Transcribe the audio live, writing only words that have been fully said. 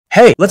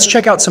Hey, let's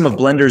check out some of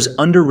Blender's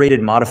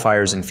underrated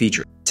modifiers and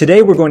features.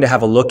 Today we're going to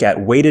have a look at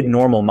Weighted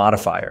Normal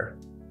Modifier.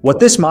 What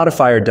this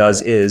modifier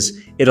does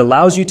is, it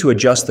allows you to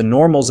adjust the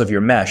normals of your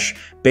mesh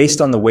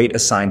based on the weight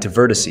assigned to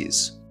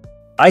vertices.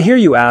 I hear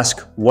you ask,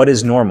 what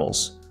is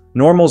normals?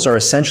 Normals are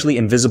essentially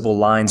invisible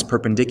lines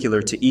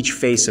perpendicular to each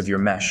face of your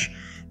mesh.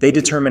 They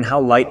determine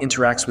how light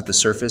interacts with the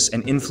surface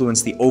and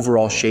influence the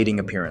overall shading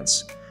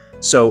appearance.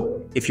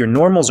 So, if your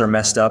normals are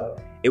messed up,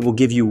 it will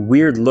give you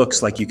weird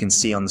looks like you can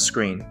see on the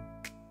screen.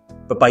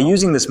 But by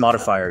using this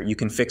modifier, you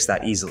can fix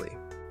that easily.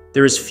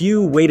 There is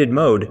Few Weighted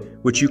mode,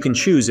 which you can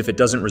choose if it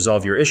doesn't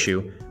resolve your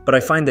issue, but I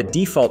find that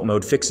default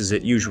mode fixes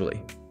it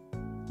usually.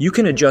 You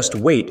can adjust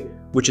weight,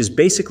 which is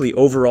basically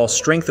overall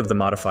strength of the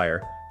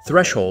modifier.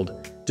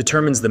 Threshold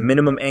determines the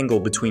minimum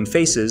angle between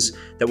faces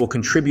that will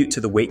contribute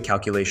to the weight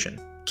calculation.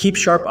 Keep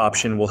Sharp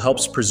option will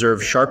help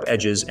preserve sharp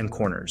edges and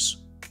corners.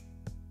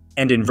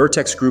 And in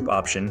Vertex Group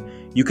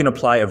option, you can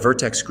apply a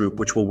vertex group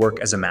which will work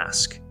as a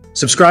mask.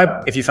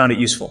 Subscribe if you found it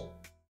useful.